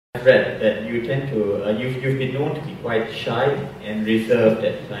read that you tend to, you've been known to be quite shy and reserved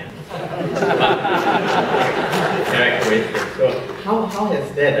at times. Characteristics. So how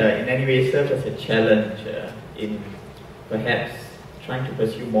has that in any way served as a challenge in perhaps trying to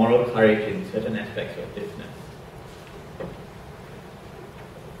pursue moral courage in certain aspects of business?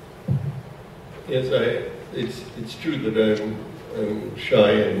 Yes, it's true that I'm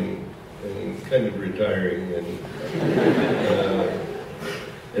shy and kind of retiring,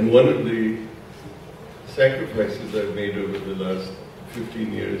 and one of the sacrifices I've made over the last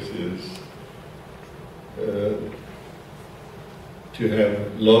 15 years is to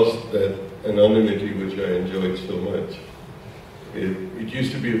have lost that anonymity which I enjoyed so much. It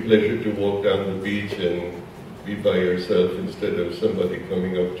used to be a pleasure to walk down the beach and be by yourself instead of somebody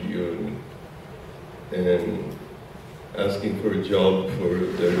coming up to you and asking for a job for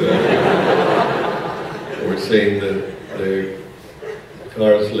their daughter, or saying that their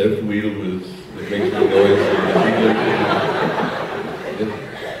car's left wheel was making noise,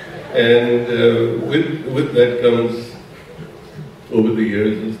 and with that comes, over the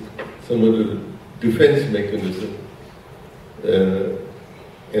years, somewhat of a defense mechanism.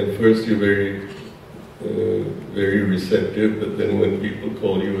 And first you're very receptive, but then when people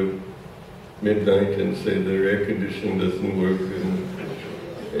call you at midnight and say their air conditioning doesn't work,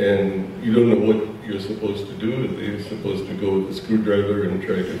 and you don't know what you're supposed to do, they're supposed to go with a screwdriver and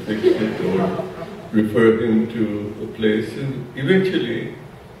try to fix it, or refer him to a place, and eventually,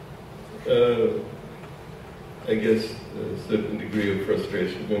 I guess, a certain degree of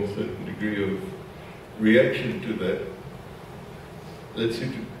frustration and a certain degree of reaction to that leads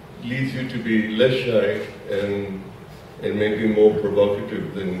you to be less shy and maybe more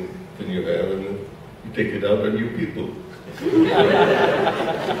provocative than you have, and you take it out on you people.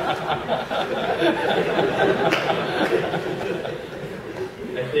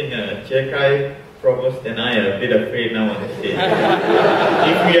 I think CHhoice, Provost, and I are a bit afraid now on the stage.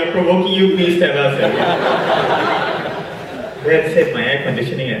 If we are provoking you, please tell us. That said, my air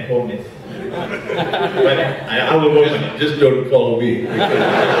conditioning at home is. But I will work on it. Just don't call me.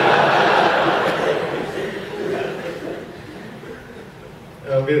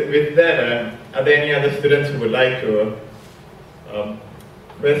 With that, are there any other students who would like to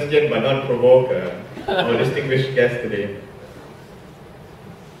question but not provoke our distinguished guest today?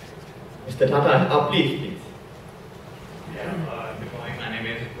 Mr. Tata, please. Yeah, good morning. My name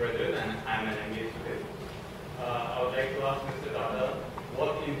is Ratan and I'm an MBA student. I would like to ask Mr. Tata,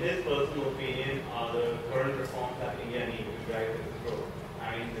 what in his personal opinion are the current reforms that India needs to drive its growth? I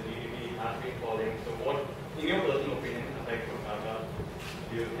mean, the GDP has been falling, so what, in your personal opinion, aside from Tata,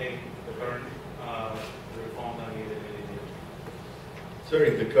 do you think the current reforms are needed in India? Sorry,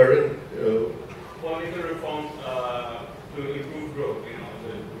 the current... Political reforms to improve growth,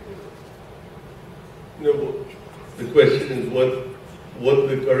 No, the question is what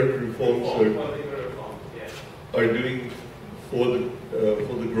the current reforms are doing for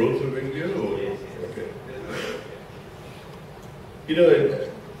the growth of India, or yes. Okay. You know,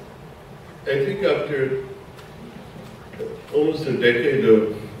 I think after almost a decade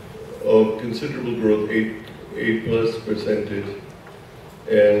of considerable growth, 8+%,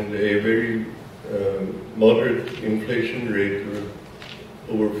 and a very moderate inflation rate of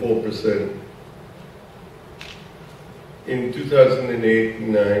over 4%. In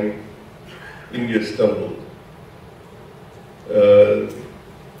 2008-9, India stumbled.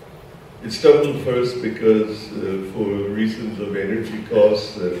 It stumbled first because for reasons of energy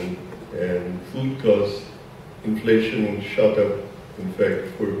costs and food costs, inflation shot up, in fact,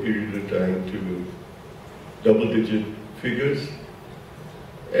 for a period of time to double-digit figures.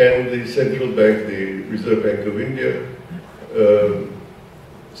 And the central bank, the Reserve Bank of India,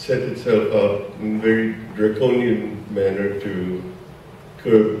 set itself out in a very draconian manner to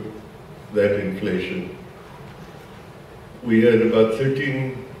curb that inflation. We had about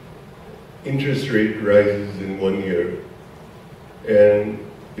 13 interest rate rises in 1 year, and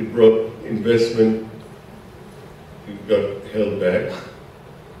it brought investment, it got held back,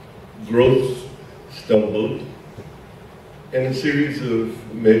 growth stumbled, and a series of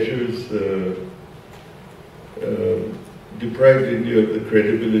measures deprived India of the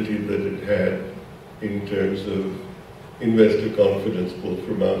credibility that it had in terms of investor confidence, both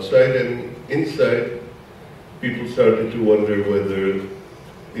from outside and inside. People started to wonder whether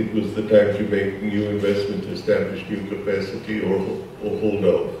it was the time to make new investment, establish new capacity, or hold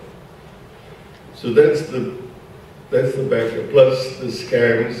off. So that's the background, plus the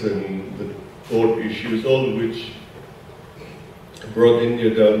scams and the court issues, all of which brought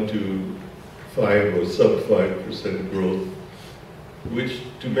India down to 5 or sub 5% growth which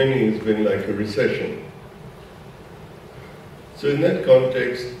to many has been like a recession. So in that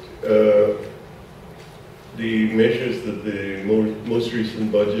context, the measures that the most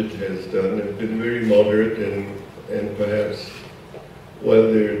recent budget has done have been very moderate and perhaps,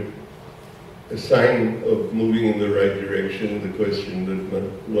 while they're a sign of moving in the right direction, the question that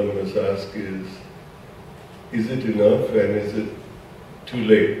one must ask is it enough and is it too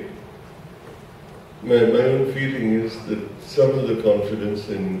late? My own feeling is that some of the confidence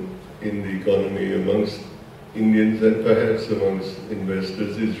in the economy amongst Indians and perhaps amongst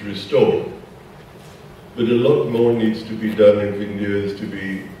investors is restored. But a lot more needs to be done if India is to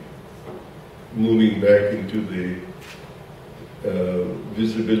be moving back into the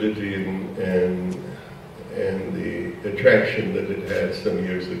visibility and the attraction that it had some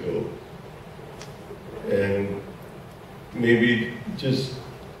years ago. And maybe just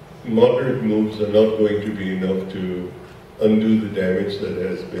moderate moves are not going to be enough to undo the damage that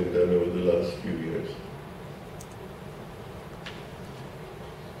has been done over the last few years.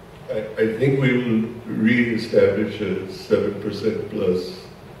 I think we will re-establish a 7% plus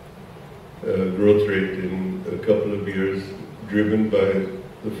growth rate in a couple of years, driven by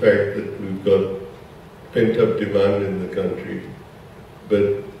the fact that we've got pent-up demand in the country,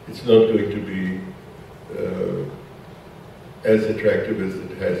 but it's not going to be as attractive as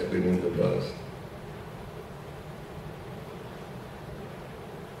it has been in the past.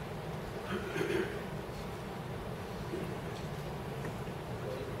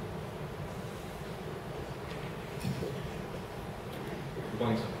 Good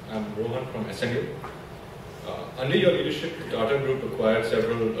morning, sir. I'm Rohan from SMU. Under your leadership, the Tata Group acquired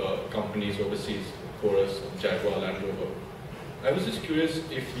several companies overseas, Chorus, Jaguar, Land Rover. I was just curious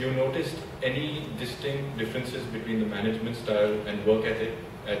if you noticed any distinct differences between the management style and work ethic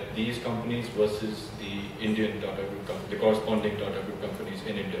at these companies versus the Indian Tata Group, the corresponding Tata Group companies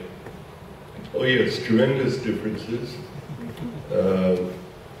in India. Oh yes, tremendous differences.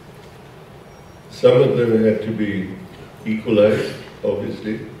 Some of them had to be equalized,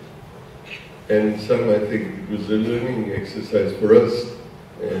 obviously, and some, I think, it was a learning exercise for us,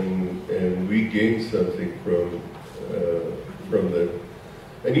 and we gained something from that.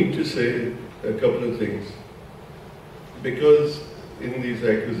 I need to say a couple of things. Because in these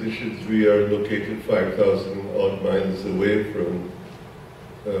acquisitions we are located 5,000 odd miles away from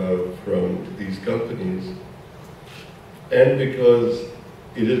these companies, and because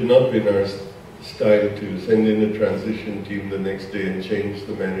it has not been our style to send in a transition team the next day and change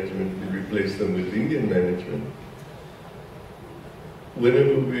the management and replace them with Indian management.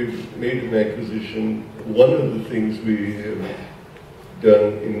 Whenever we've made an acquisition, one of the things we have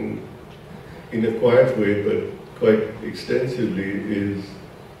done in a quiet way but quite extensively is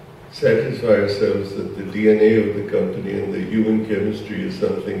satisfy ourselves that the DNA of the company and the human chemistry is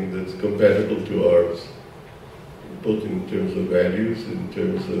something that's compatible to ours, both in terms of values, in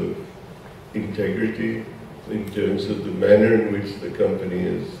terms of integrity, in terms of the manner in which the company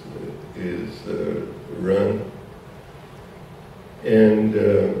is run. And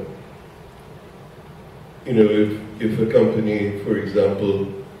if a company, for example,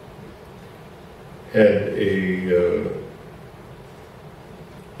 had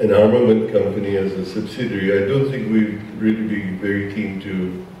an armament company as a subsidiary, I don't think we'd really be very keen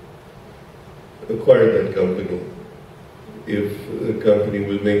to acquire that company. If a company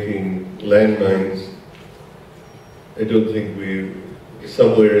was making landmines, I don't think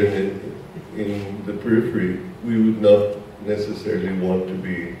somewhere in the periphery, we would not necessarily want to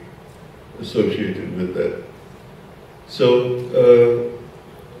be associated with that. So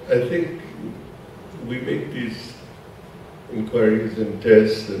I think we make these inquiries and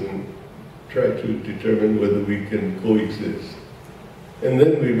tests and try to determine whether we can coexist. And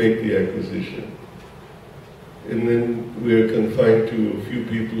then we make the acquisition. And then we are confined to a few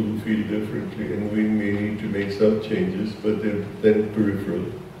people who feel differently, and we may need to make some changes, but they're then peripheral.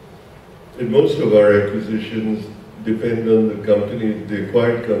 And most of our acquisitions depend on the company, the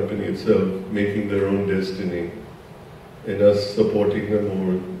acquired company itself, making their own destiny, and us supporting them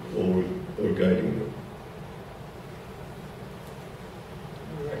or guiding them.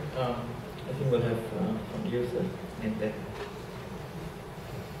 All right. I think we'll have from you, sir, and then.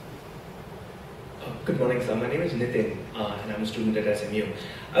 Good morning, sir. My name is Nitin, and I'm a student at SMU.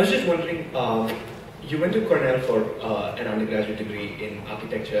 I was just wondering, you went to Cornell for an undergraduate degree in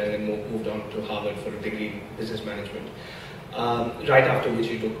architecture and then moved on to Harvard for a degree in business management, right after which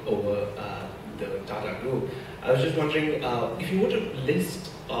you took over the Tata Group. I was just wondering, if you were to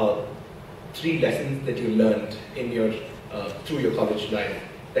list 3 lessons that you learned in through your college life,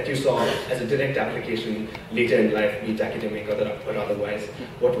 that you saw as a direct application later in life, be it academic or otherwise,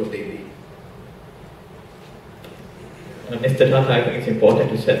 what would they be? Mr. Tata, I think it's important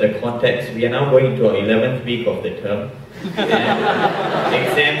to set the context. We are now going into our 11th week of the term. And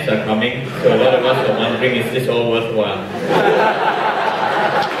exams are coming, so a lot of us are wondering, is this all worthwhile?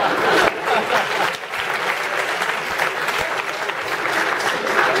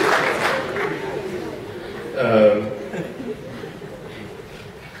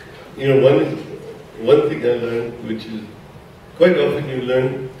 One thing I learned, which is quite often you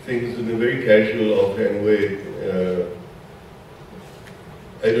learn things in a very casual, offhand way.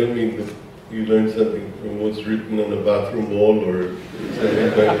 I don't mean that you learn something from what's written on a bathroom wall or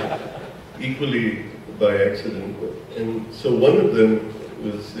something, but equally by accident. And so one of them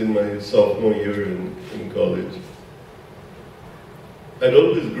was in my sophomore year in college. I'd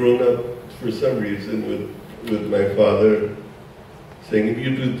always grown up, for some reason, with my father saying, if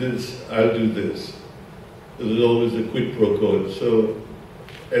you do this, I'll do this. There was always a quid pro quo. So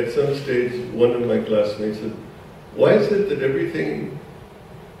at some stage, one of my classmates said, why is it that everything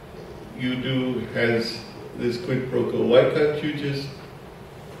you do has this quid pro quo? Why can't you just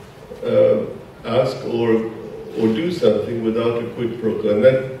ask or do something without a quid pro quo? And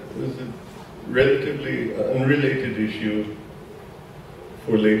that was a relatively unrelated issue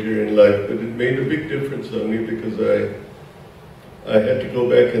for later in life, but it made a big difference on me because I had to go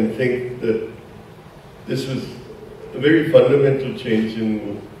back and think that this was a very fundamental change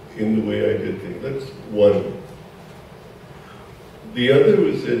in the way I did things. That's one. The other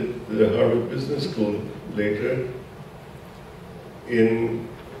was at the Harvard Business School later, in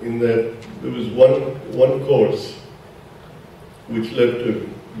that there was one course which left a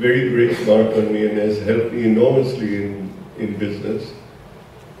very great mark on me and has helped me enormously in business.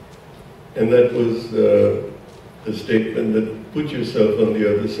 And that was a statement that put yourself on the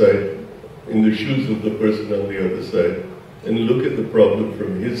other side, in the shoes of the person on the other side, and look at the problem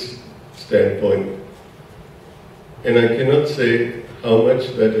from his standpoint. And I cannot say how much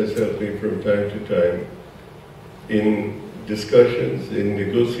that has helped me from time to time in discussions, in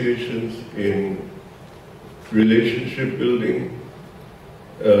negotiations, in relationship building.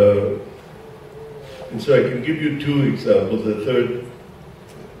 And so I can give you two examples. The third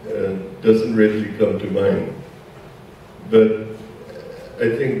doesn't readily come to mind. But I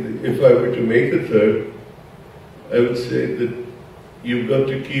think if I were to make a third, I would say that you've got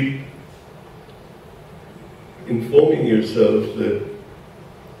to keep informing yourself that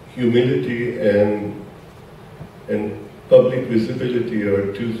humility and public visibility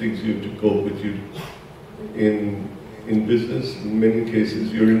are two things you have to cope with. You in business, in many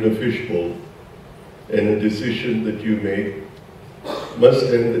cases, you're in a fishbowl, and a decision that you make must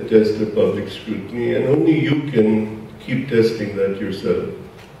stand the test of public scrutiny, and only you can keep testing that yourself.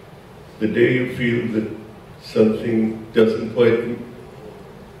 The day you feel that something doesn't quite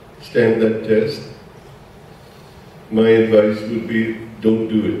stand that test, my advice would be, don't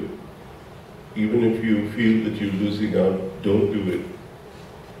do it. Even if you feel that you're losing out, don't do it.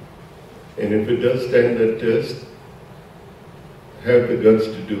 And if it does stand that test, have the guts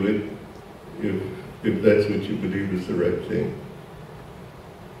to do it, if that's what you believe is the right thing.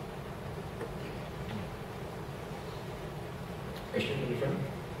 Question in the front?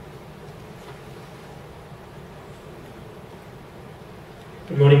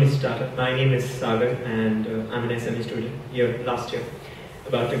 Good morning, Mr. Tata. My name is Sagar, and I'm an SME student last year,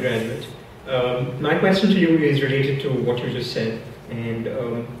 about to graduate. My question to you is related to what you just said, and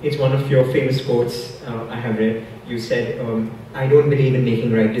it's one of your famous quotes I have read. You said, I don't believe in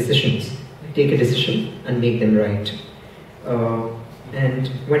making right decisions. I take a decision and make them right. And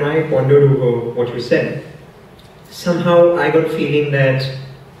when I pondered over what you said, somehow I got a feeling that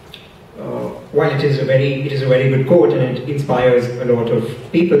while it is a very good quote and it inspires a lot of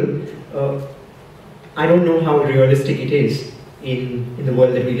people, I don't know how realistic it is in the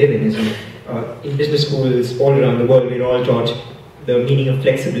world that we live in. In business schools all around the world, we're all taught the meaning of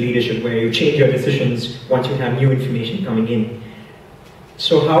flexible leadership, where you change your decisions once you have new information coming in.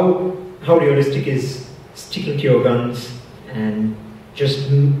 So how realistic is sticking to your guns and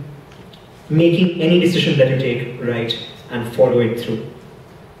just making any decision that you take right and follow it through?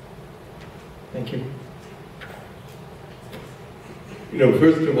 Thank you.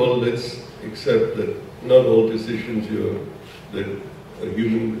 First of all, let's accept that not all decisions that a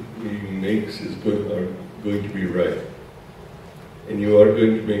human being makes are going to be right. And you are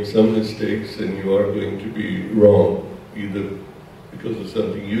going to make some mistakes, and you are going to be wrong, either because of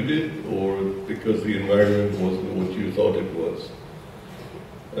something you did or because the environment wasn't what you thought it was.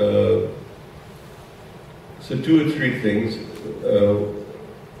 So two or three things.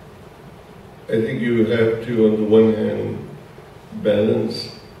 I think you have to, on the one hand,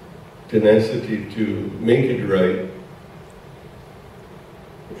 balance tenacity to make it right,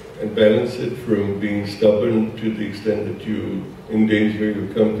 and balance it from being stubborn to the extent that you endanger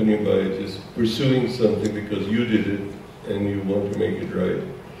your company by just pursuing something because you did it and you want to make it right,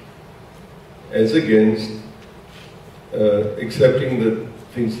 as against accepting that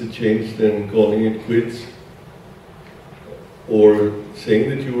things have changed and calling it quits, or saying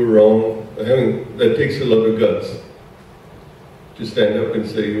that you were wrong. That takes a lot of guts to stand up and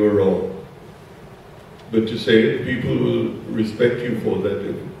say you were wrong. But to say it, people will respect you for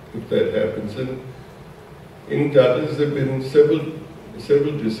that if that happens. And in Tata's there have been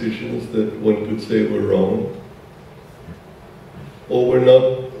several decisions that one could say were wrong, or were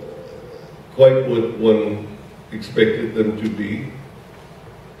not quite what one expected them to be.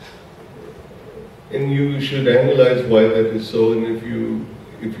 And you should analyze why that is so, and if you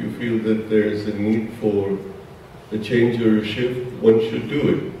feel that there is a need for a change or a shift, one should do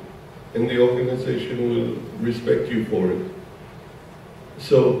it, and the organization will respect you for it.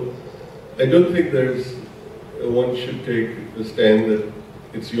 So I don't think one should take the stand that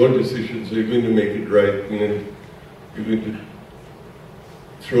it's your decision, so you're going to make it right, and then you're going to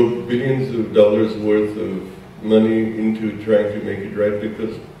throw billions of dollars worth of money into trying to make it right,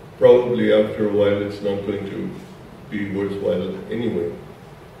 because probably after a while it's not going to be worthwhile anyway.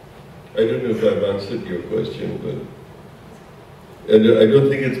 I don't know if I've answered your question, but I don't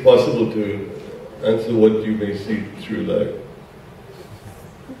think it's possible to answer what you may see through life.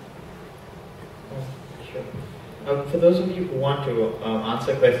 Sure. For those of you who want to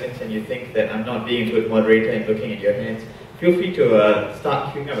answer questions and you think that I'm not being a good moderator and looking at your hands, feel free to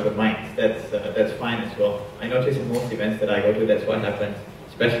start queuing up with the mics. That's fine as well. I notice in most events that I go to, that's what happens.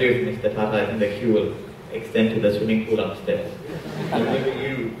 Especially with Mr. Tata, I think the queue will extend to the swimming pool upstairs. I'm letting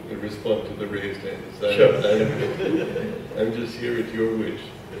you respond to the raised hands. Sure. I'm just here at your wish.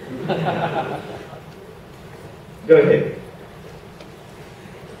 Go ahead.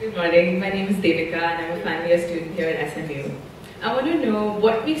 Good morning, my name is Devika and I'm a final year student here at SMU. I want to know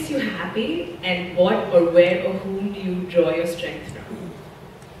what makes you happy and what or where or whom do you draw your strength from?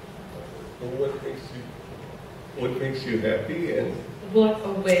 What makes you happy and what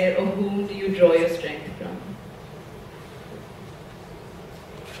or where or whom do you draw your strength from?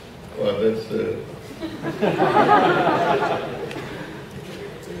 Wow, that's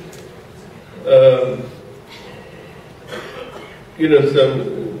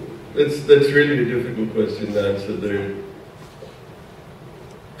that's really a difficult question to answer.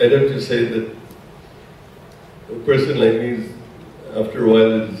 I'd have to say that a person like me, after a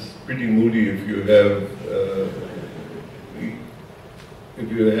while, is pretty moody. If you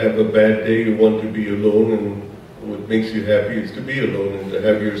have a bad day, you want to be alone, and what makes you happy is to be alone and to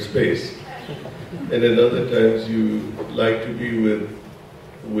have your space. And at other times, you like to be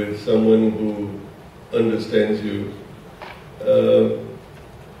with someone who understands you.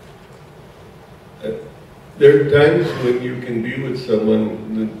 There are times when you can be with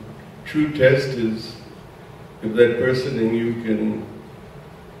someone. The true test is if that person and you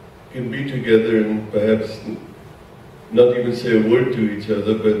can be together and perhaps not even say a word to each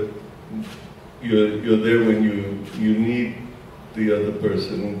other, but you're there when you need the other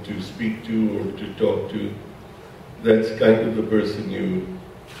person to speak to or to talk to. That's kind of the person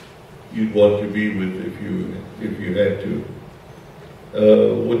you'd want to be with if you had to.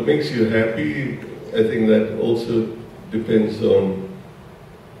 What makes you happy, I think that also depends on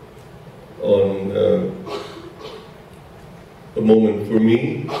a moment. For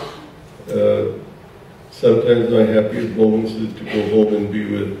me, sometimes my happiest moments is to go home and be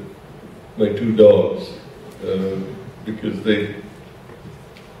with my two dogs, because they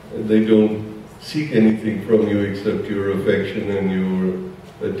don't seek anything from you except your affection and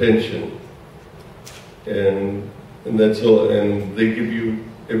your attention, and that's all, and they give you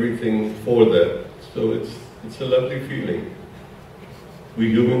everything for that. So it's a lovely feeling. We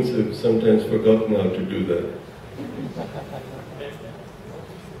humans have sometimes forgotten how to do that.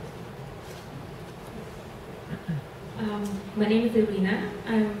 My name is Irina.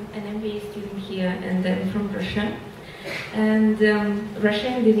 I'm an MBA student here and I'm from Russia. And Russia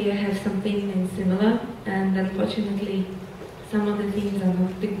and India have something similar, and unfortunately some of the things are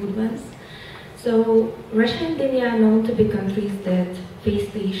not the good ones. So Russia and India are known to be countries that face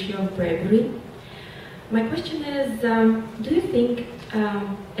the issue of bribery. My question is, do you think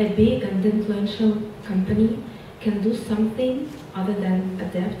a big and influential company can do something other than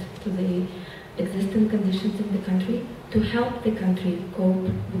adapt to the existing conditions in the country to help the country cope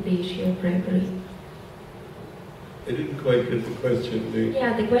with the issue of bribery? I didn't quite get the question.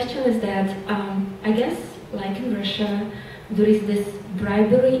 Yeah, the question is that I guess, like in Russia, there is this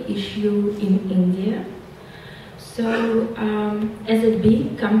bribery issue in India. So, as a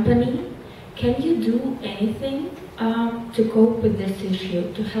big company, can you do anything to cope with this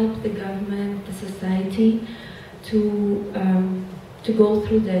issue, to help the government, the society, to go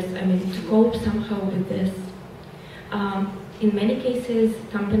through this? I mean, to cope somehow with this. In many cases,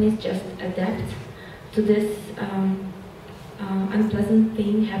 companies just adapt to this unpleasant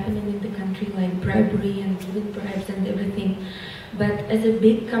thing happening in the country, like bribery and giving bribes and everything. But as a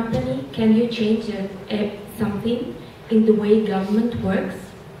big company, can you change something in the way government works?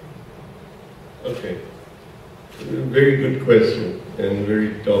 Okay. Very good question, and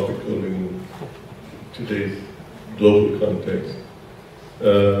very topical in today's global context.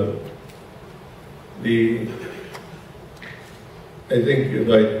 I think if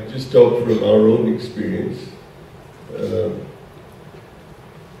I just talk from our own experience,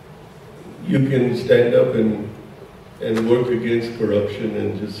 you can stand up and work against corruption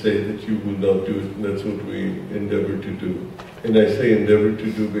and just say that you will not do it, and that's what we endeavor to do. And I say endeavor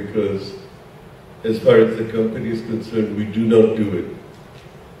to do because, as far as the company is concerned, we do not do it.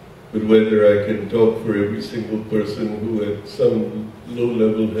 But whether I can talk for every single person who at some low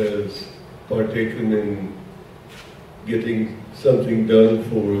level has partaken in getting something done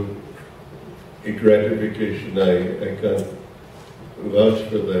for a gratification, I can't vouch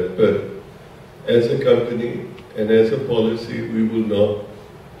for that. But as a company and as a policy, we will not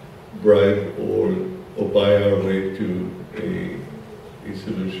bribe or buy our way to a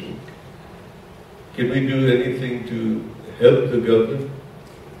solution. Can we do anything to help the government?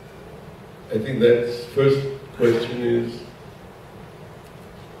 I think that's first question is,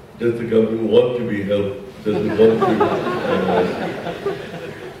 does the government want to be helped? Does it want to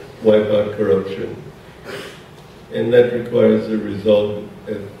wipe out corruption? And that requires a resolve,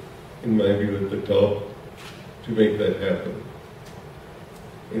 in my view, at the top to make that happen.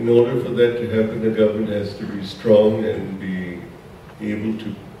 In order for that to happen, the government has to be strong and be able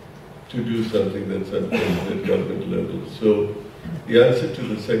to do something that's unfolded at government level. So the answer to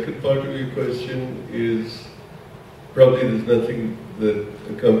the second part of your question is probably there's nothing that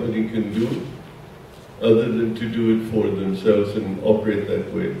a company can do other than to do it for themselves and operate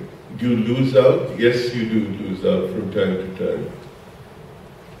that way. Do you lose out? Yes, you do lose out from time to time.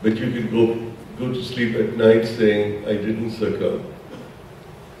 But you can go to sleep at night saying, I didn't succumb.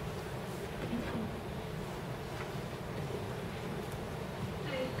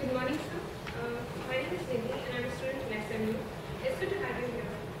 Good morning, sir. My name is Nidhi and I'm a student in SMU. It's good to have you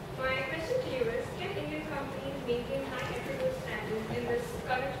here. My question to you is, can Indian companies maintain high ethical standards in this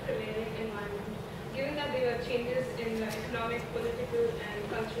current prevailing environment, given that there are changes in the economic, political and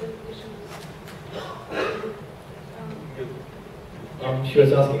cultural issues? She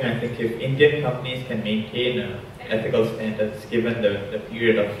was asking, I think, if Indian companies can maintain ethical standards given the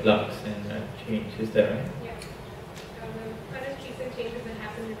period of flux and change. Is that right? Yeah. The current recent changes that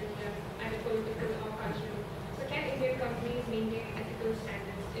happen in India, either political or cultural. So can Indian companies maintain ethical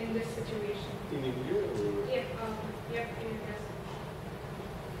standards in this situation? In India? Yeah, in India.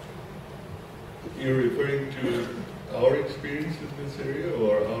 You're referring to our experience in this area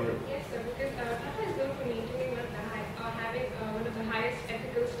or our... Yes, sir, because Tata is known for maintaining having one of the highest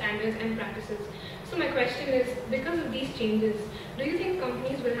ethical standards and practices. So my question is, because of these changes, do you think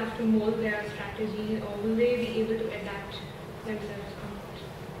companies will have to mold their strategy or will they be able to adapt themselves?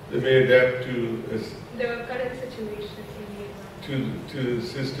 They may adapt to The current situation in to a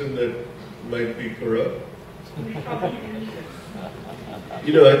system that might be corrupt. Probably.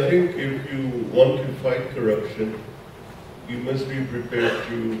 You know, I think if you want to fight corruption, you must be prepared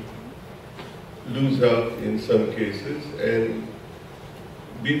to lose out in some cases and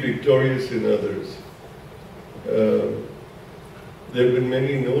be victorious in others. There have been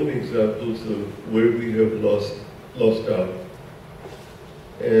many known examples of where we have lost out,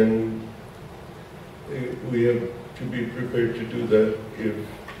 and we have to be prepared to do that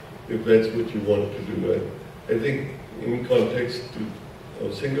if that's what you want to do. I think in context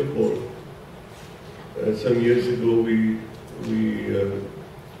of Singapore, some years ago we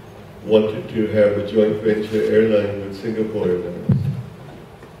wanted to have a joint venture airline with Singapore Airlines.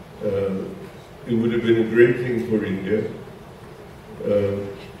 It would have been a great thing for India.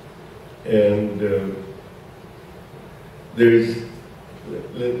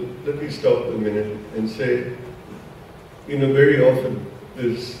 Let me stop a minute and say, you know, very often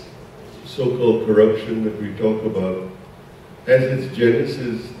this so-called corruption that we talk about has its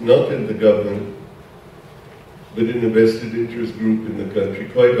genesis not in the government, but in a vested interest group in the country,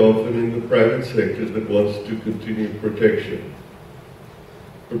 quite often in the private sector that wants to continue protection.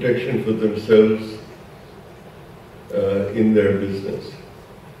 Protection for themselves in their business.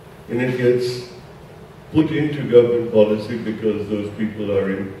 And it gets put into government policy because those people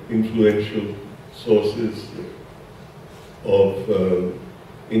are influential sources of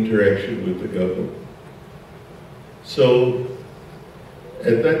interaction with the government. So,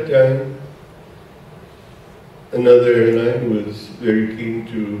 at that time, another airline was very keen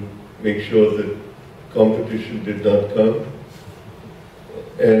to make sure that competition did not come.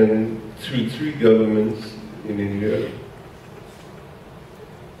 And through 3 governments in India,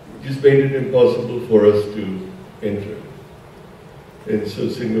 just made it impossible for us to enter. And so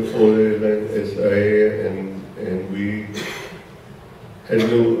Singapore Airlines, SIA, and we had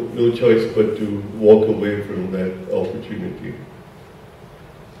no choice but to walk away from that opportunity.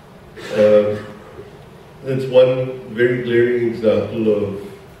 That's one very glaring example of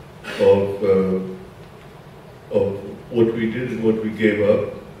what we did and what we gave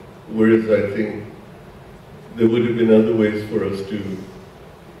up, whereas I think there would have been other ways for us to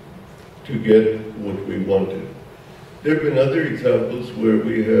get what we wanted. There have been other examples where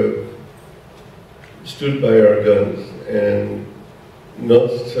we have stood by our guns and not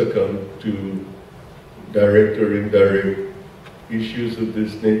succumbed to direct or indirect issues of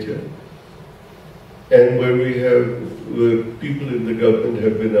this nature, and where people in the government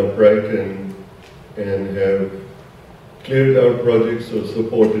have been upright and have cleared our projects or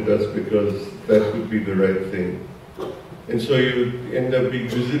supported us because that would be the right thing. And so you end up being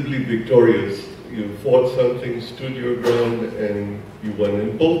visibly victorious. You fought something, stood your ground, and you won.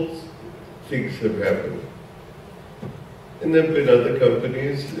 And both things have happened. And there have been other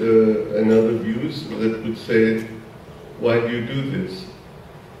companies and other views that would say, why do you do this?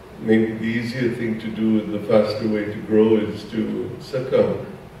 Maybe the easier thing to do and the faster way to grow is to succumb.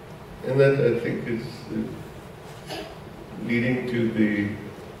 And that, I think, is leading to the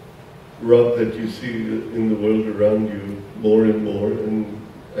rot that you see in the world around you more and more. And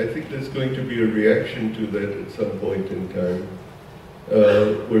I think there's going to be a reaction to that at some point in time,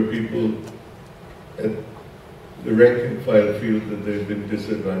 where people at the rank and file feel that they've been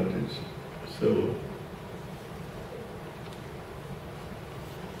disadvantaged. So,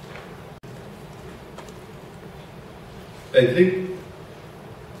 I think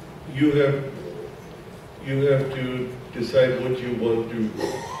you have to decide what you want to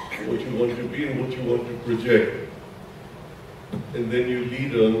be and what you want to project, and then you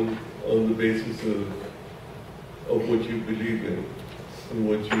lead on the basis of what you believe in and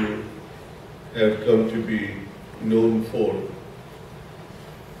what you have come to be known for.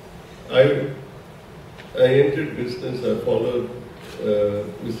 I entered business. I followed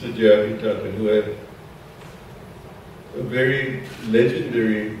Mr. Tata, who had a very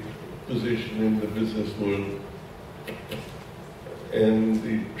legendary position in the business world, and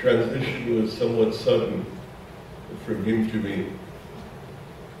the transition was somewhat sudden from him to me.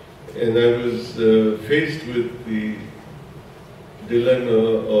 And I was faced with the dilemma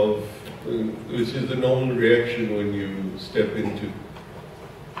of, which is the normal reaction when you step into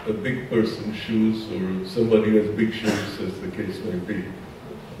a big person's shoes, or somebody who has big shoes, as the case may be,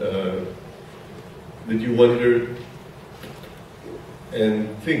 that you wonder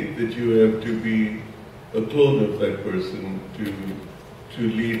and think that you have to be a clone of that person to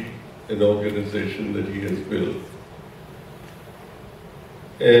lead an organization that he has built.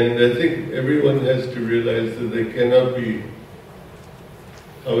 And I think everyone has to realize that they cannot be,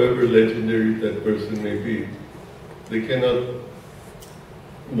 however legendary that person may be, they cannot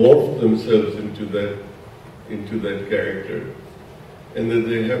morph themselves into that character, and that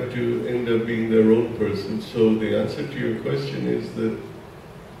they have to end up being their own person. So the answer to your question is that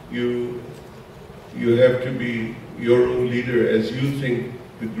you have to be your own leader as you think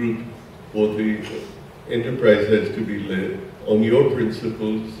the group or the enterprise has to be led, on your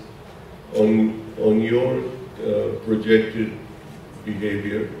principles, on your projected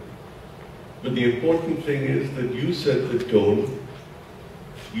behavior. But the important thing is that you set the tone,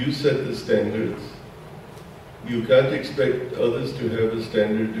 you set the standards. You can't expect others to have a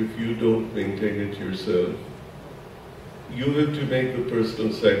standard if you don't maintain it yourself. You have to make the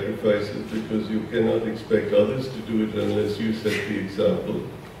personal sacrifices because you cannot expect others to do it unless you set the example.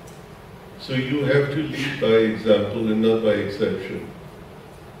 So you have to lead by example and not by exception.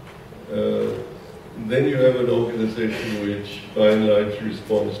 Then you have an organization which by and large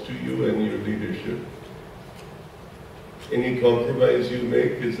responds to you and your leadership. Any compromise you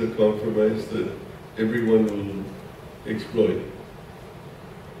make is a compromise that everyone will exploit.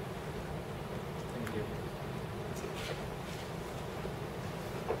 Thank you.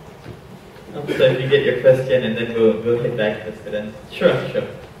 So if you get your question, and then we'll hit back to the students. Sure.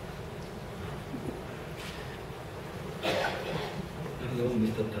 Hello,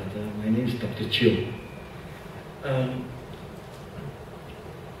 Mr. Tata. My name is Dr. Chiu.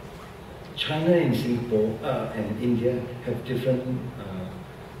 China and Singapore and India have different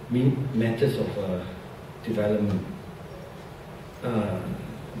methods of development.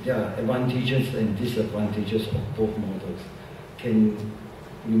 There are advantages and disadvantages of both models. Can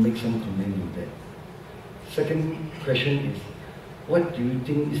you make some comment on that? Second question is, what do you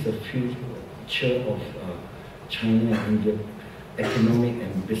think is the future of China and India economic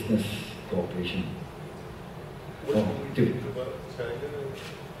and business cooperation? What do you think about China?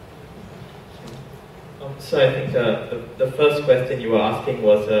 So I think the first question you were asking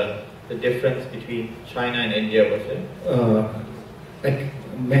was the difference between China and India, was it?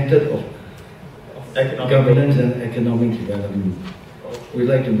 Method of Economic governance growth. and economic development. Okay. We'd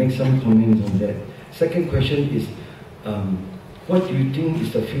like to make some comments on that. Second question is, what do you think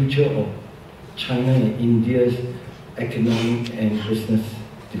is the future of China and India's economic and business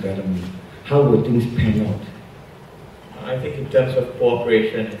development? How will things pan out? I think in terms of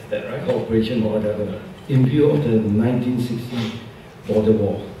cooperation, is that right? Cooperation or whatever, in view of the 1960 border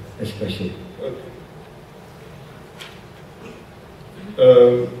war, especially. Okay.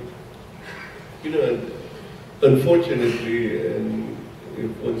 Unfortunately, and if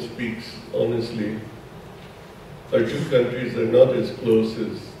one speaks honestly, our two countries are not as close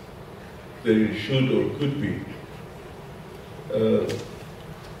as they should or could be.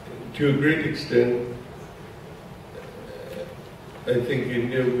 To a great extent, I think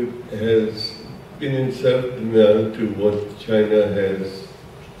India has been in self-denial to what China has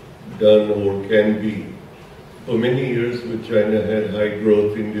done or can be. For many years, when China had high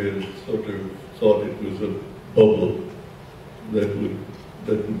growth, India sort of thought it was a bubble that would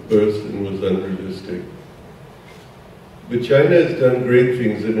burst and was unrealistic. But China has done great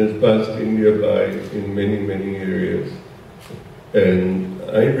things and has passed India by in many, many areas. And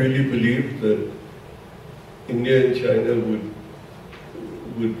I really believe that India and China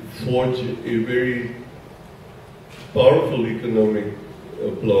would forge a very powerful economic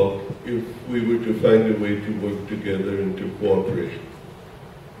bloc if we were to find a way to work together and to cooperate.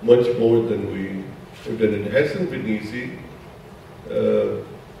 Much more than it hasn't been easy.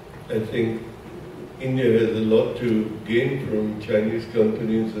 I think India has a lot to gain from Chinese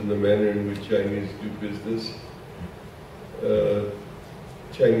companies and the manner in which Chinese do business.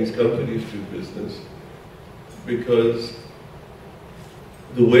 Chinese companies do business, because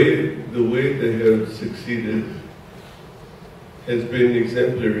the way they have succeeded has been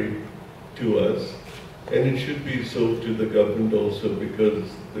exemplary to us, and it should be so to the government also, because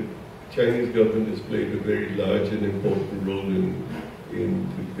the Chinese government has played a very large and important role in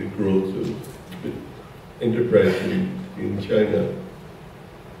the growth of enterprise in China.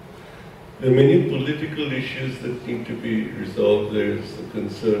 There are many political issues that need to be resolved. There's the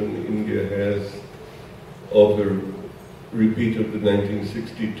concern India has of a repeat of the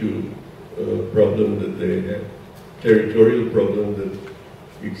 1962 problem that they had, territorial problem that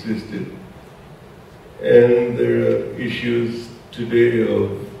existed. And there are issues today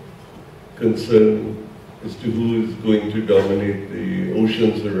of concern as to who is going to dominate the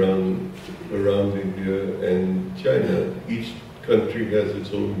oceans around India and China. Each country has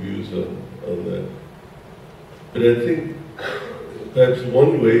its own views on that. But I think perhaps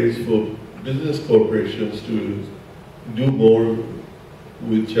one way is for business corporations to do more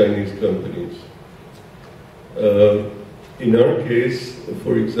with Chinese companies. In our case,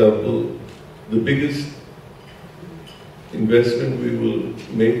 for example, the biggest investment we will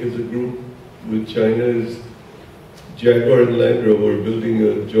make as a group with China is Jaguar and Land Rover building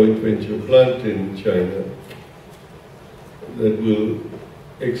a joint venture plant in China that will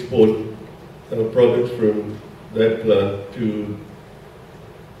export products from that plant to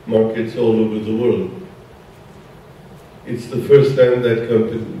markets all over the world. It's the first time that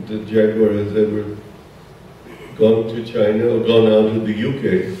company, the Jaguar, has ever gone to China or gone out of the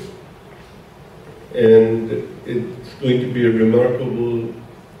UK. And it's going to be a remarkable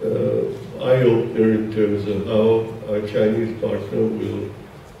eye-opener in terms of how our Chinese partner will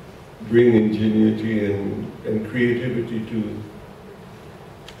bring ingenuity and creativity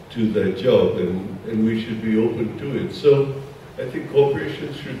to that job, and we should be open to it. So I think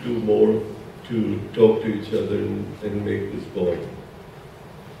corporations should do more to talk to each other and make this bond.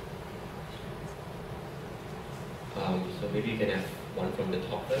 So maybe you can have one from the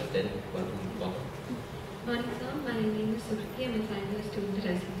top first, then one from the bottom. Morning, sir. My name is Sukriti. I'm a final year student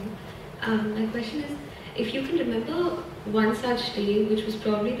at SMU. My question is, if you can remember one such day which was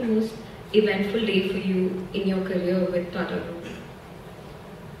probably the most eventful day for you in your career with Tata Group?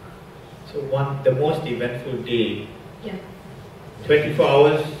 So the most eventful day, Yeah. 24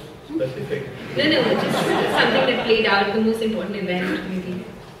 hours specific. No, just something that played out, the most important event maybe.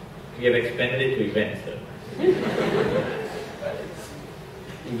 We have expanded it to events. So.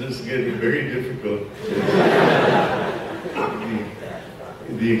 This is getting very difficult.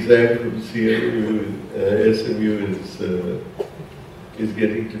 The exam from SMU is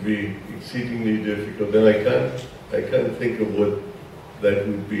getting to be exceedingly difficult, and I can't think of what that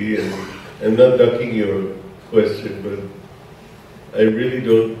would be. And I'm not ducking your question, but I really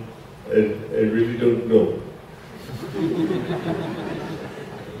don't know.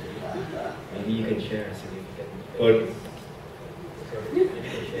 Maybe you can share a significant But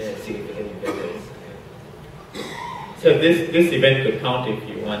significant event. So this event could count if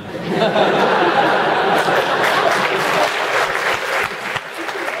you want.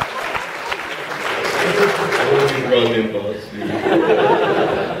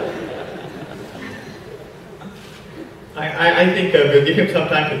 I think we'll give him some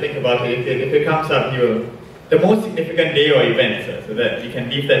time to think about it. If it comes up, the most significant day or event, so that you can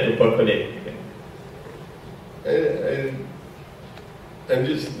leave that to percolate.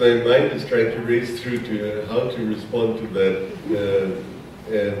 My mind is trying to race through to how to respond to that,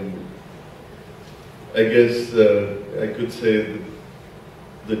 and I guess I could say that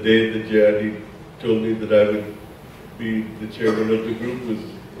the day that Jayadi told me that I would be the chairman of the group was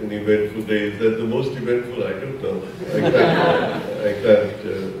an eventful day. Is that the most eventful? I don't know. I can't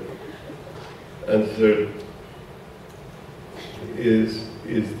answer. Is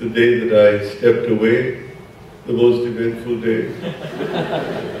the day that I stepped away the most eventful day?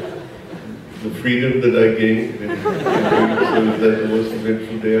 The freedom that I gained in doing so, is that the most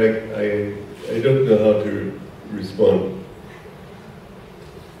eventful day? I don't know how to respond.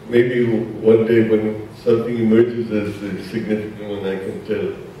 Maybe one day when something emerges as a significant one, I can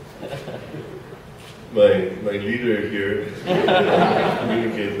tell my leader here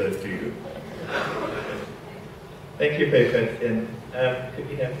communicate that to you. Thank you for your question. Could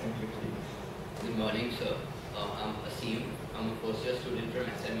we have some, please? Good morning, sir. I'm Asim. I'm a first-year student from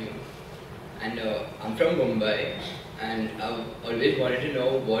SMU, and I'm from Mumbai. And I've always wanted to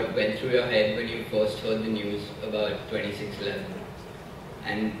know what went through your head when you first heard the news about 2611.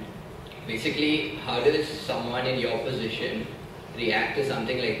 And basically, how does someone in your position react to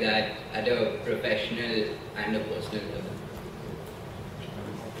something like that at a professional and a personal level?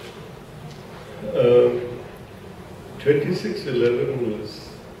 2611 was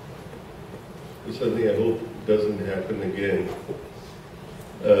something I hope doesn't happen again.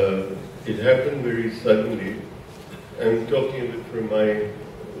 It happened very suddenly. I'm talking a bit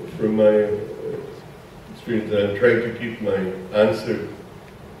from my experience, and I'm trying to keep my answer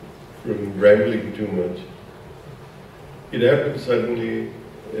from rambling too much. It happened suddenly,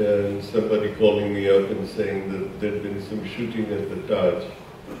 and somebody calling me up and saying that there'd been some shooting at the Taj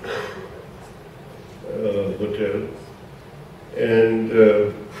hotel, and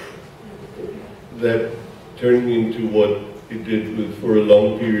that turned into what it did was, for a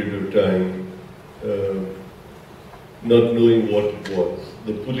long period of time, not knowing what it was.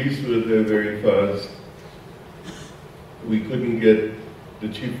 The police were there very fast. We couldn't get the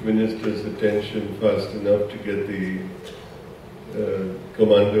Chief Minister's attention fast enough to get the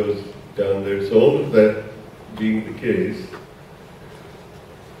commandos down there. So all of that being the case,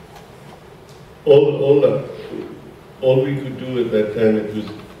 all we could do at that time, it was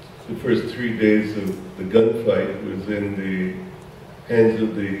the first 3 days of the gunfight was in the hands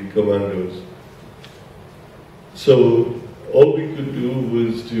of the commandos. So all we could do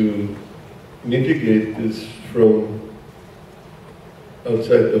was to mitigate this from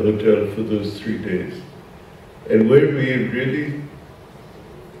outside the hotel for those 3 days. And where we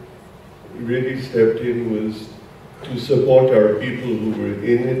really stepped in was to support our people who were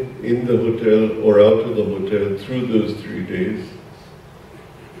in the hotel or out of the hotel through those 3 days,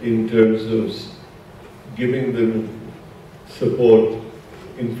 in terms of giving them support,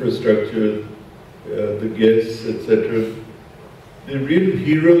 infrastructure, the guests, etc. The real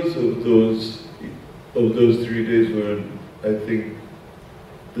heroes of those 3 days were, I think,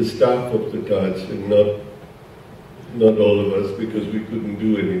 the staff of the Taj, and not all of us, because we couldn't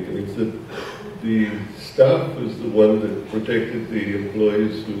do anything. It's that the staff was the one that protected the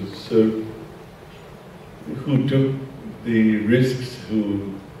employees who took the risks,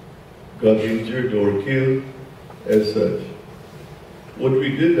 who got injured or killed as such. What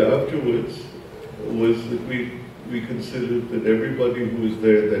we did afterwards was that we considered that everybody who was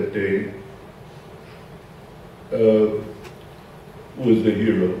there that day was a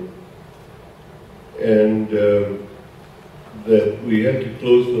hero. and that we had to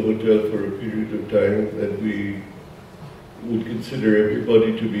close the hotel for a period of time, that we would consider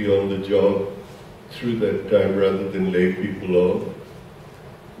everybody to be on the job through that time rather than lay people off,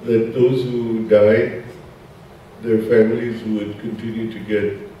 that those who died, their families would continue to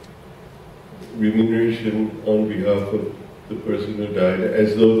get remuneration on behalf of the person who died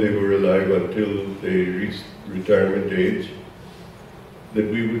as though they were alive until they reached retirement age, that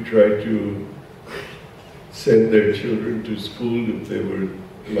we would try to send their children to school if they were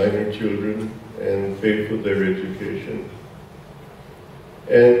minor children and pay for their education.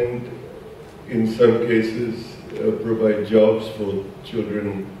 And in some cases, provide jobs for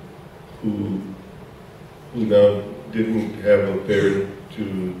children who now didn't have a parent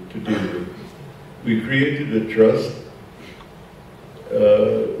to deal with. We created a trust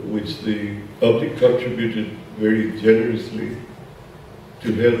which the public contributed very generously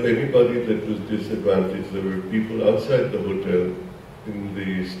to help anybody that was disadvantaged. There were people outside the hotel, in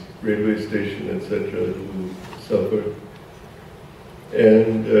the railway station, etc., who suffered.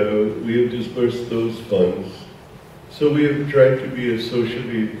 And we have dispersed those funds. So we have tried to be as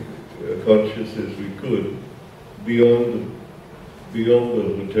socially conscious as we could beyond the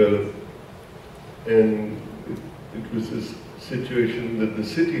hotel. And it was a situation that the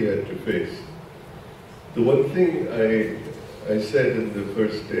city had to face. The one thing I said in the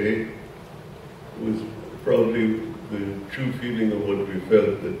first day was probably the true feeling of what we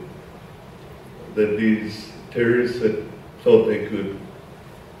felt, that these terrorists had thought they could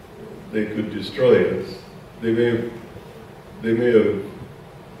destroy us. They may have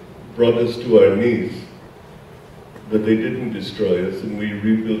brought us to our knees, but they didn't destroy us, and we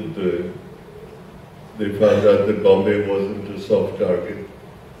rebuilt they found out that Bombay wasn't a soft target,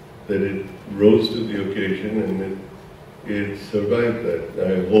 that it rose to the occasion, and it survived that.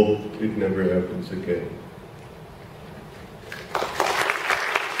 I hope it never happens again.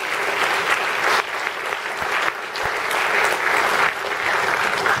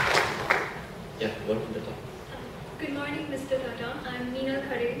 Yeah, one from the top. Good morning, Mr. Tata. I'm Neena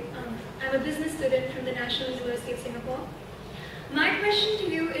Khare. I'm a business student from the National University of Singapore. My question to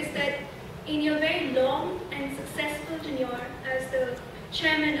you is that in your very long and successful tenure as the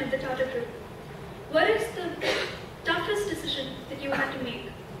chairman of the Tata Group, what is the toughest decision that you had to make,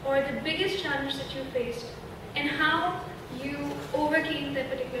 or the biggest challenge that you faced, and how you overcame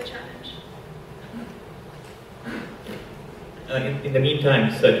that particular challenge? In the meantime,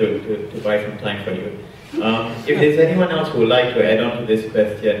 sir, to buy some time for you, if there's anyone else who would like to add on to this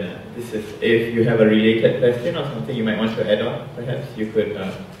question, this is if you have a related question or something you might want to add on, perhaps you could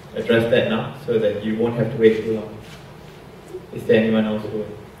address that now so that you won't have to wait too long. Is there anyone else who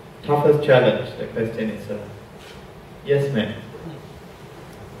would? Toughest challenge, the question is, yes ma'am.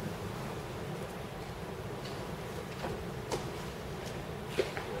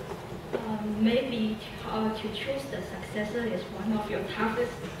 Maybe to choose the successor is one of your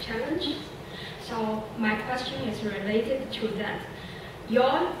toughest challenges. So my question is related to that.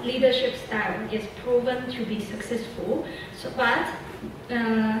 Your leadership style is proven to be successful, but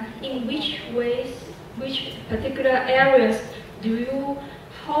in which ways, which particular areas do you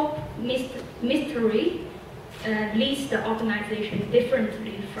hope mystery leads the organization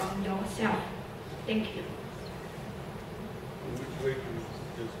differently from yourself? Thank you.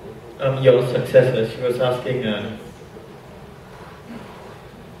 Your successor, she was asking.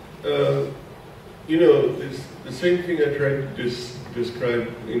 You know, the same thing I tried to describe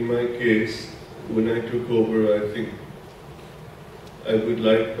in my case when I took over. I think I would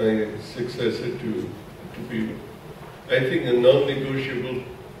like my successor to be. I think a non-negotiable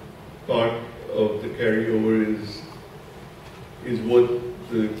part of the carryover is what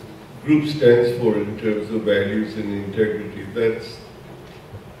the group stands for in terms of values and integrity. That's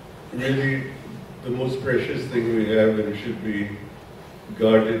really the most precious thing we have and should be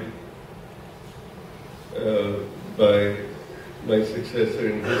guarded by my successor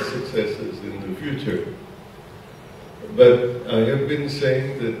and his successors in the future. But I have been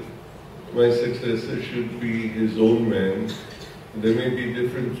saying that my successor should be his own man. There may be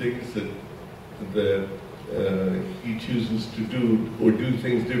different things that he chooses to do, or do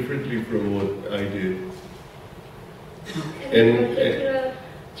things differently from what I did. In particular,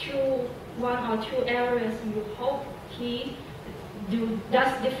 one or two areas you hope he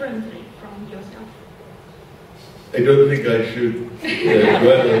does differently from yourself? I don't think I should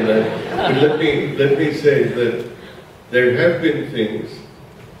dwell on that. But let me say that there have been things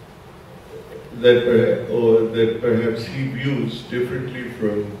that perhaps he views differently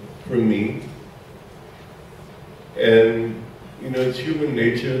from me. And you know, it's human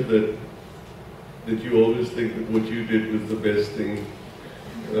nature that that you always think that what you did was the best thing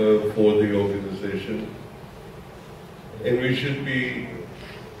for the organization. And we should be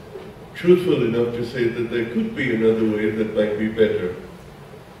truthful enough to say that there could be another way that might be better.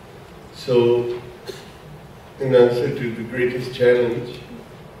 So, in answer to the greatest challenge,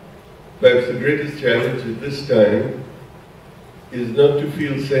 perhaps the greatest challenge at this time is not to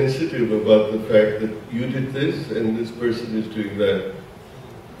feel sensitive about the fact that you did this and this person is doing that,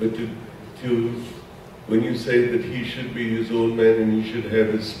 but to when you say that he should be his own man and he should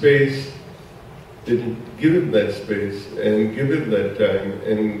have his space, then give him that space and give him that time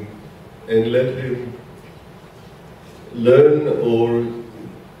and let him learn or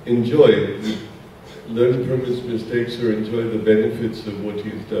enjoy, learn from his mistakes or enjoy the benefits of what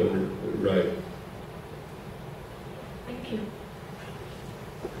he's done right. Thank you.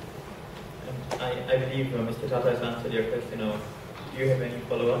 I believe Mr. Tata has answered your question. Or do you have any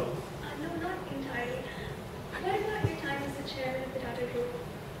follow-up? No, not entirely. What about your time as the chairman of the Tata Group?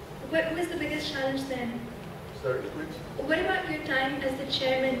 What was the biggest challenge then? Sorry, which? What about your time as the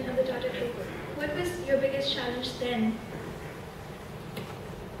chairman of the Tata Group? What was your biggest challenge then?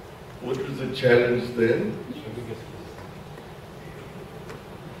 What was the challenge then?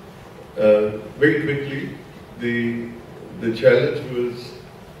 Very quickly, the challenge was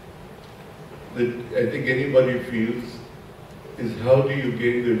that I think anybody feels is how do you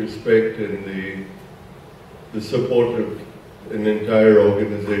gain the respect and the support of an entire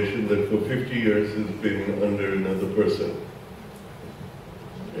organization that for 50 years has been under another person.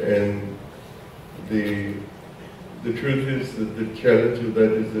 And the truth is that the challenge of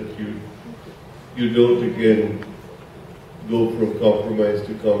that is that you don't again go from compromise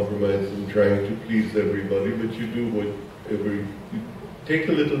to compromise and trying to please everybody, but you do whatever, you take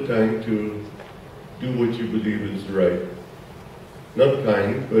a little time to do what you believe is right. Not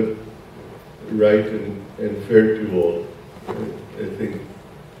kind, but right and fair to all. I think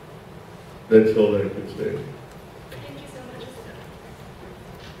that's all I could say. Thank you so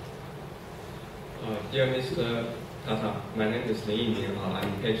much. Dear Mr. Tata, my name is Lin Yiming. I'm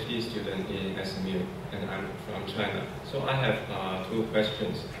a PhD student in SMU and I'm from China. So I have two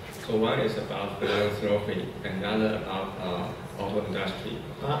questions. So one is about philanthropy and the other about auto industry.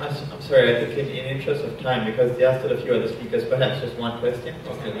 I'm sorry, I think in interest of time, because there are still a few other speakers, perhaps just one question.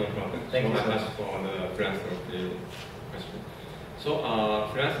 Okay, no problem. Thank you. I ask for the philanthropy question. So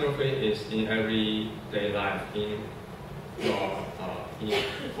philanthropy is in everyday life in your,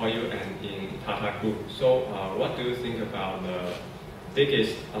 for you and in Tata Group. So what do you think about the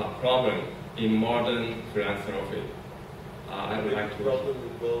biggest problem in modern philanthropy? I would like to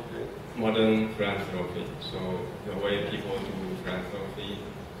modern philanthropy. So the way people do philanthropy,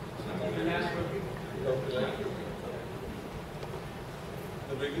 something like this.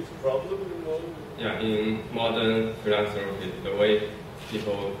 The biggest problem involved? Yeah, in modern philanthropy, the way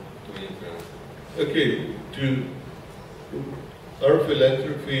people do philanthropy. Okay, our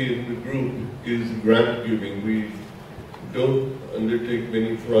philanthropy in the group is grant giving. We don't undertake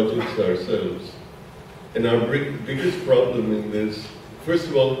many projects ourselves. And our biggest problem in this, first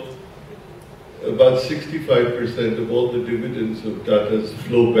of all, about 65% of all the dividends of Tata's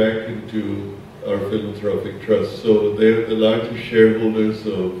flow back into our philanthropic trust. So they're the largest shareholders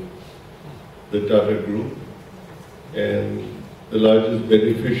of the Tata Group and the largest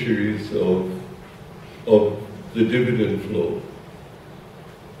beneficiaries of the dividend flow.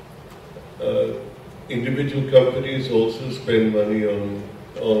 Individual companies also spend money on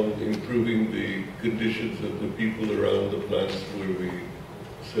improving the conditions of the people around the plants where we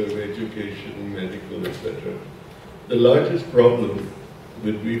serve education, medical, etc. The largest problem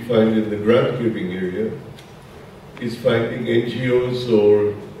that we find in the grant-giving area is finding NGOs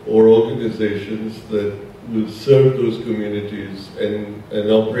or organizations that will serve those communities and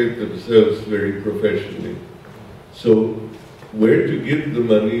operate themselves very professionally. So where to give the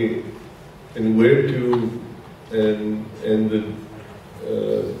money and where to, and the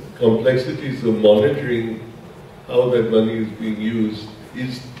complexities of monitoring how that money is being used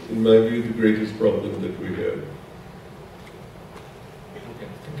is, in my view, the greatest problem that we have. Okay,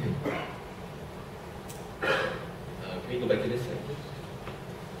 thank you. Can we go back to this side,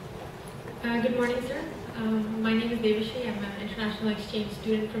 please? Good morning, sir. My name is Devashi. I'm an international exchange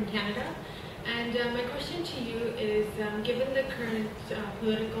student from Canada. And my question to you is, given the current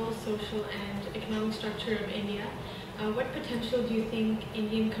political, social, and economic structure of India, what potential do you think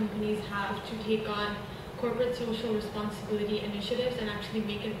Indian companies have to take on corporate social responsibility initiatives and actually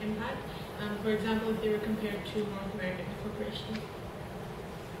make an impact? For example, if they were compared to North American corporations.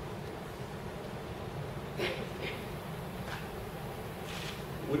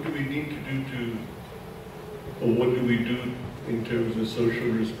 What do we need to do to, or what do we do in terms of social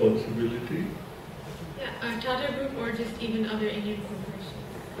responsibility? Yeah, Tata Group or just even other Indian corporations.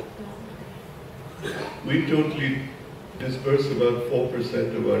 We totally disperse about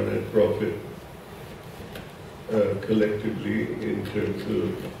 4% of our net profit collectively in terms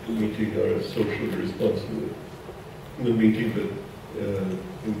of meeting our social responsibility. Meeting, but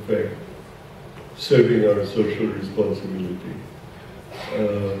in fact, serving our social responsibility.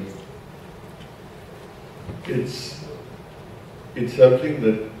 It's something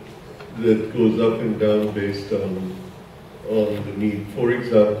that goes up and down based on the need. For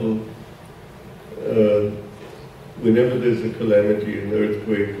example, whenever there's a calamity, an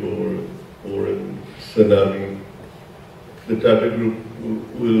earthquake or a tsunami, the Tata Group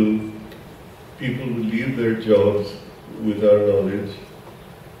people will leave their jobs with our knowledge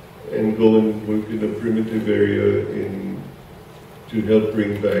and go and work in a primitive area to help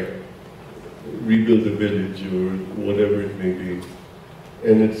rebuild a village or whatever it may be.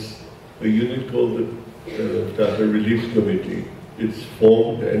 And it's a unit called the Tata Relief Committee. It's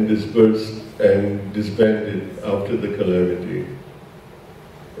formed and dispersed and disbanded after the calamity.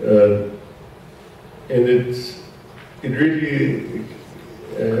 And it really,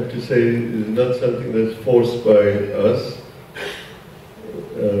 I have to say, is not something that's forced by us,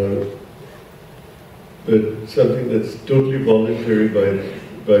 but something that's totally voluntary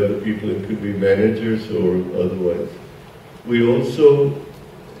by the people. It could be managers or otherwise. We also,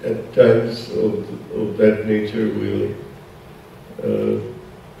 at times of that nature, will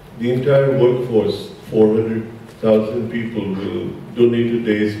the entire workforce, 400,000 people, will donate a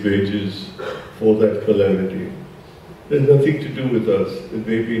day's wages for that calamity. There's nothing to do with us. It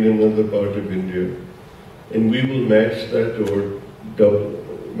may be in another part of India. And we will match that or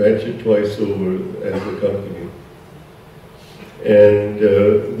match it twice over as a company. And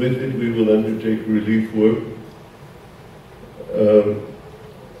with it, we will undertake relief work.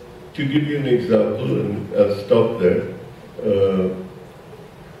 To give you an example, and I'll stop there,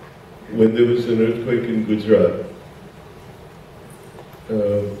 when there was an earthquake in Gujarat,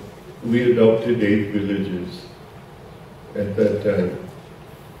 we adopted 8 villages at that time.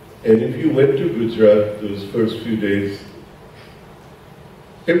 And if you went to Gujarat those first few days,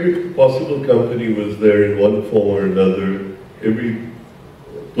 every possible company was there in one form or another. Every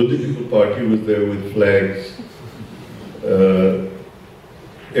political party was there with flags.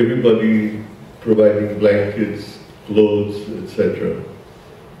 Everybody providing blankets, clothes, etc.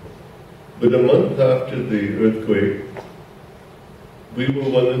 But a month after the earthquake, we were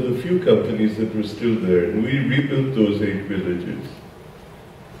one of the few companies that were still there, and we rebuilt those 8 villages.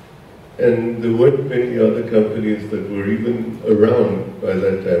 And there weren't many other companies that were even around by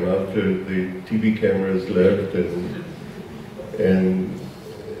that time, after the TV cameras left, and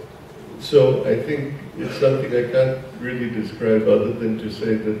so I think it's something I can't really describe other than to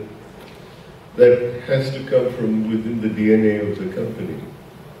say that has to come from within the DNA of the company.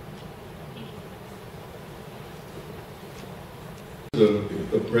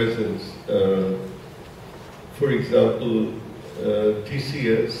 A presence. For example,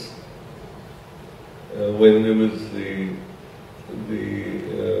 TCS, when there was the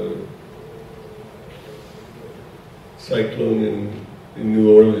cyclone in New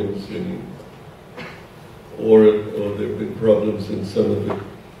Orleans, or there have been problems in some of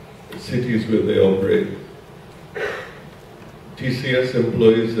the cities where they operate, TCS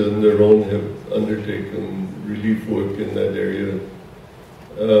employees on their own have undertaken relief work in that area.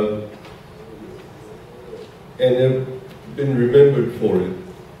 And have been remembered for it.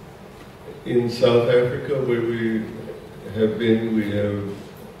 In South Africa, where we have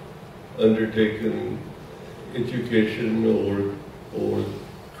undertaken education or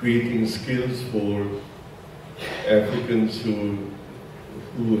creating skills for Africans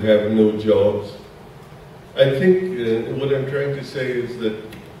who have no jobs. I think what I'm trying to say is that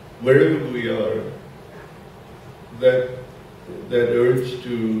wherever we are, that urge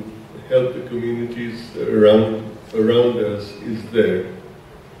to help the communities around us is there,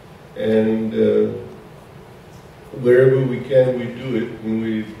 and wherever we can, we do it. And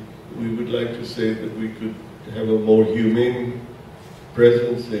we would like to say that we could have a more humane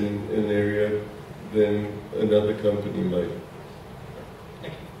presence in an area than another company might.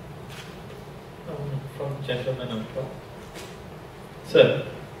 Thank you. From gentleman on top. Sir.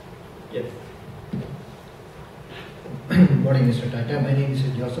 Yes. Good morning, Mr. Tata. My name is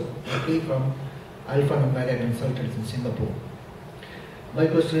Joseph from Alpha Numeric Consultants in Singapore. My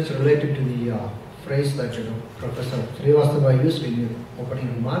question is related to the phrase that Professor Srivastava used in your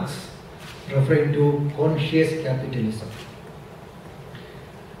opening remarks, referring to conscious capitalism.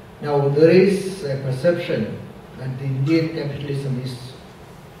 Now there is a perception that the Indian capitalism is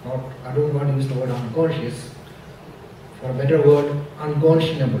not, I don't want to use the word unconscious, for a better word,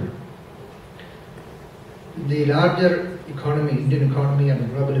 unconscionable. The larger economy, Indian economy and the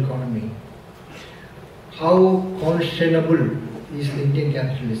global economy, how conscionable is the Indian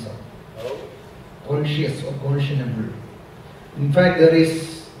capitalism? Conscious or conscionable? In fact, there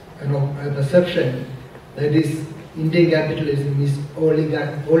is a perception that is Indian capitalism is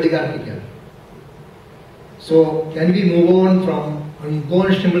oligarchical. So, can we move on from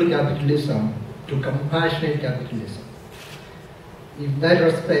unconscionable capitalism to compassionate capitalism? In that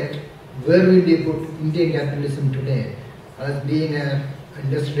respect, where will we put Indian capitalism today as being an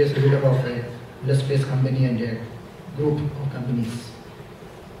industrious leader of an industrious company and a group of companies?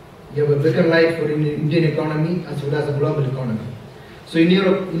 You have a better life for the Indian economy as well as the global economy. So in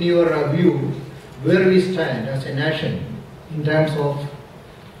your view, where we stand as a nation in terms of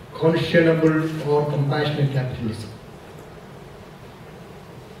conscionable or compassionate capitalism?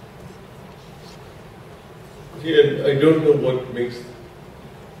 Yeah, I don't know what makes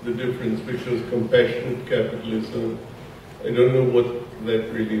the difference, because compassionate capitalism, I don't know what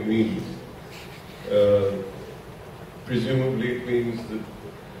that really means. Presumably it means that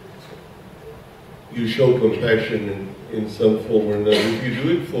you show compassion in some form or another. If you do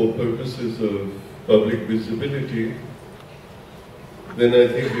it for purposes of public visibility, then I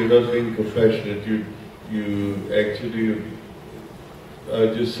think you're not being compassionate. You actually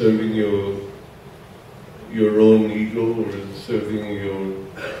are just serving your own ego or serving your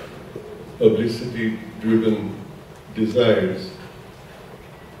publicity-driven desires.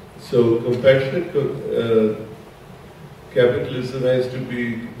 So compassionate capitalism has to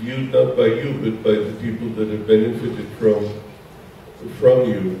be viewed not by you, but by the people that have benefited from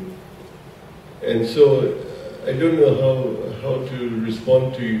you. And so I don't know how to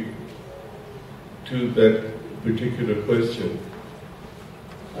respond to that particular question,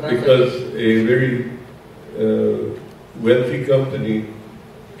 because a very wealthy company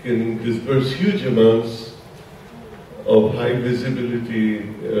can disburse huge amounts of high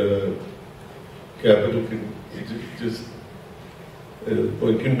visibility capital.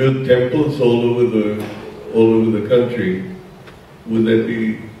 One can build temples all over the country. Would that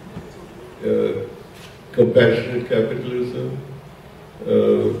be compassionate capitalism?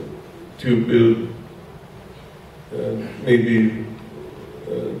 To build maybe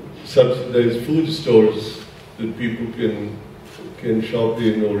subsidized food stores that people can shop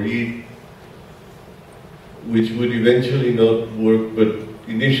in or eat, which would eventually not work, but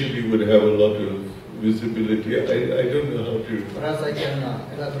initially would have a lot of visibility. I don't know how to... Perhaps I can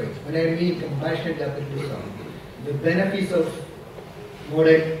elaborate. When I mean compassionate capitalism, the benefits of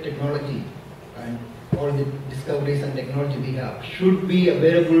modern technology and all the discoveries and technology we have should be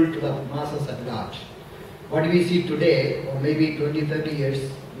available to the masses at large. What we see today, or maybe 20, 30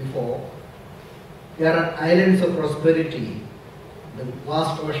 years before, there are islands of prosperity, the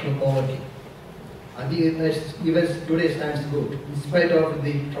vast ocean of poverty. And even today stands good, in spite of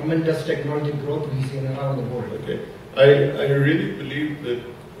the tremendous technology growth we see around the world. Okay. I really believe that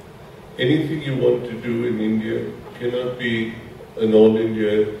anything you want to do in India cannot be an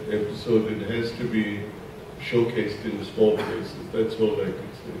all-India episode. It has to be showcased in small places. That's all I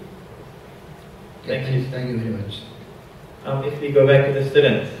can say. Thank you very much. If we go back to the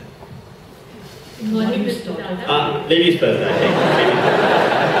students. Good morning, Mr. Tata. Ladies first, I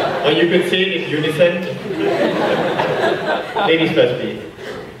think. Or you could say it in unison. Ladies first, please.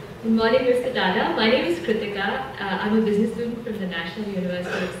 Good morning, Mr. Tata. My name is Kritika. I'm a business student from the National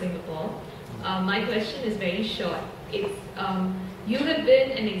University of Singapore. My question is very short. It's, you have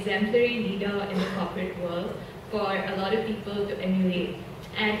been an exemplary leader in the corporate world for a lot of people to emulate.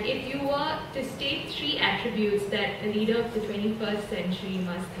 And if you were to state 3 attributes that a leader of the 21st century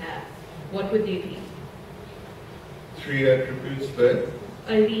must have, what would they be? 3 attributes that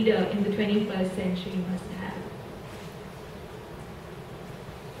a leader in the 21st century must have.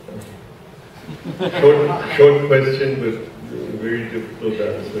 Short question, but very difficult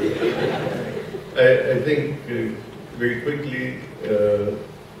answer. I think very quickly,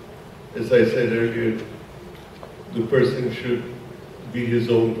 as I said earlier, the person should be his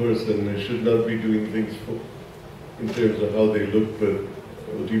own person and should not be doing things in terms of how they look, but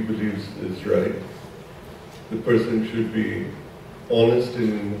what he believes is right. The person should be honest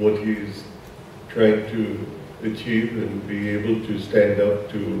in what he is trying to achieve and be able to stand up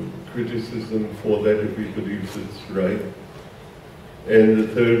to criticism for that if he believes it's right. And the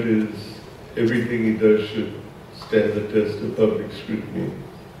third is everything he does should stand the test of public scrutiny.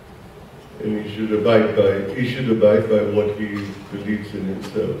 and he should abide by what he believes in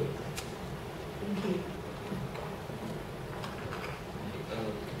himself. Thank you.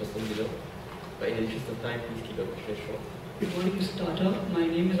 Person below. By interest of time, please keep your question short. Good morning, Mr. Tata. My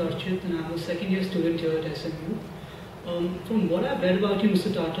name is Archit and I'm a second-year student here at SMU. From what I've read about you,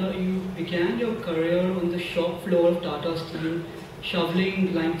 Mr. Tata, you began your career on the shop floor of Tata Steel,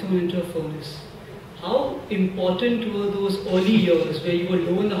 shoveling limestone into a furnace. How important were those early years where you were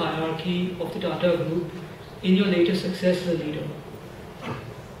low in the hierarchy of the Tata Group in your later success as a leader?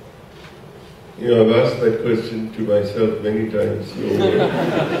 You know, I've asked that question to myself many times.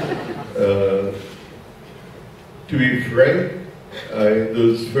 So, to be frank,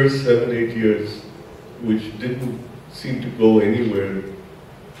 those first 7-8 years, which didn't seem to go anywhere,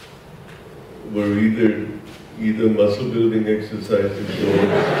 were either muscle building exercises or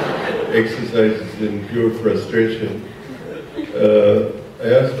exercises in pure frustration. I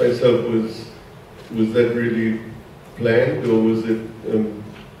asked myself, was that really planned, or was it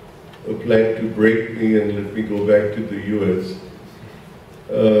a plan to break me and let me go back to the US?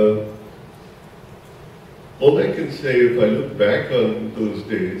 All I can say, if I look back on those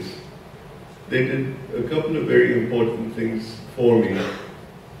days, they did a couple of very important things for me.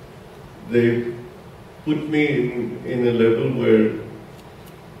 They put me in a level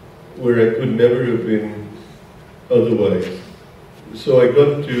where I could never have been otherwise. So I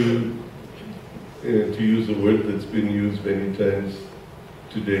got to use a word that's been used many times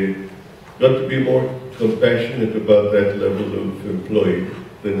today, got to be more compassionate about that level of employee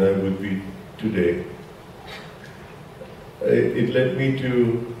than I would be today. It led me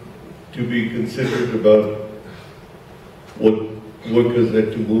to be considerate about what workers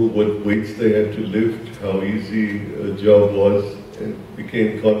had to move, what weights they had to lift, how easy a job was, and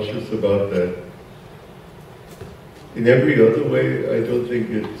became conscious about that. In every other way, I don't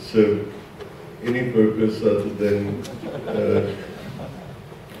think it served any purpose other than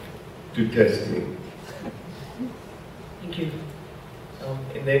to test me. Thank you.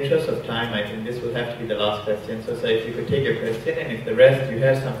 In the interest of time, I think this will have to be the last question. So, sir, if you could take your question, and if the rest you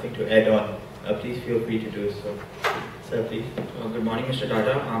have something to add on, please feel free to do so. Sir, please. Good morning, Mr.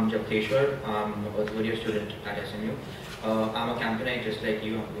 Tata. I'm Japteshwar. I'm a third-year student at SMU. I'm a campionite just like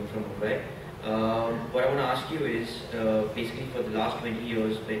you. I'm coming from Mumbai. What I want to ask you is, basically for the last 20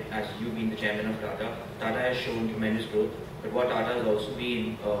 years, as you being the chairman of Tata, Tata has shown tremendous growth. But what Tata has also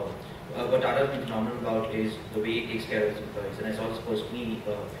been phenomenal about is the way it takes care of its employees. And I saw this personally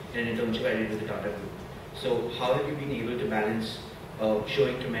in an internship I did with the Tata Group. So how have you been able to balance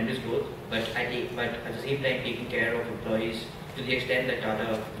showing tremendous growth, but at the same time taking care of employees to the extent that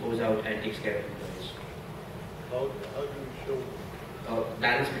Tata goes out and takes care of employees? How do you show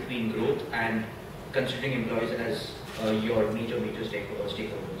balance between growth and considering employees as your major stakeholders?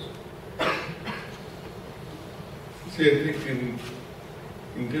 See, I think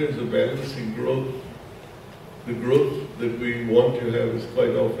in terms of balancing growth, the growth that we want to have is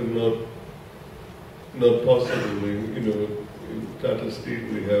quite often not possible. In Tata Steel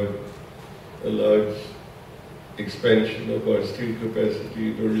we have a large expansion of our steel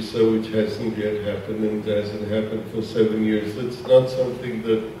capacity in Orissa, which hasn't yet happened and hasn't happened for 7 years. That's not something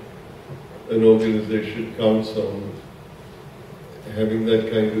that an organization counts on, having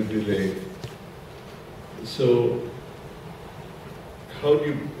that kind of delay. So how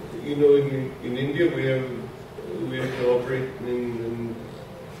do in India we have to operate in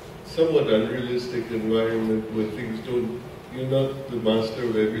somewhat unrealistic environment where you're not the master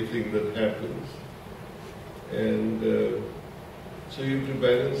of everything that happens. And so you have to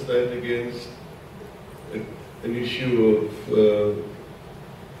balance that against an issue of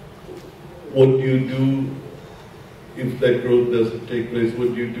what do you do if that growth doesn't take place?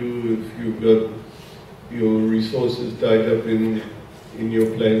 What do you do if you've got your resources tied up in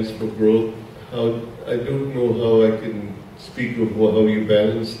your plans for growth? I don't know how I can speak of how you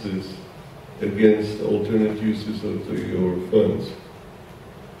balance this against alternate uses of your funds.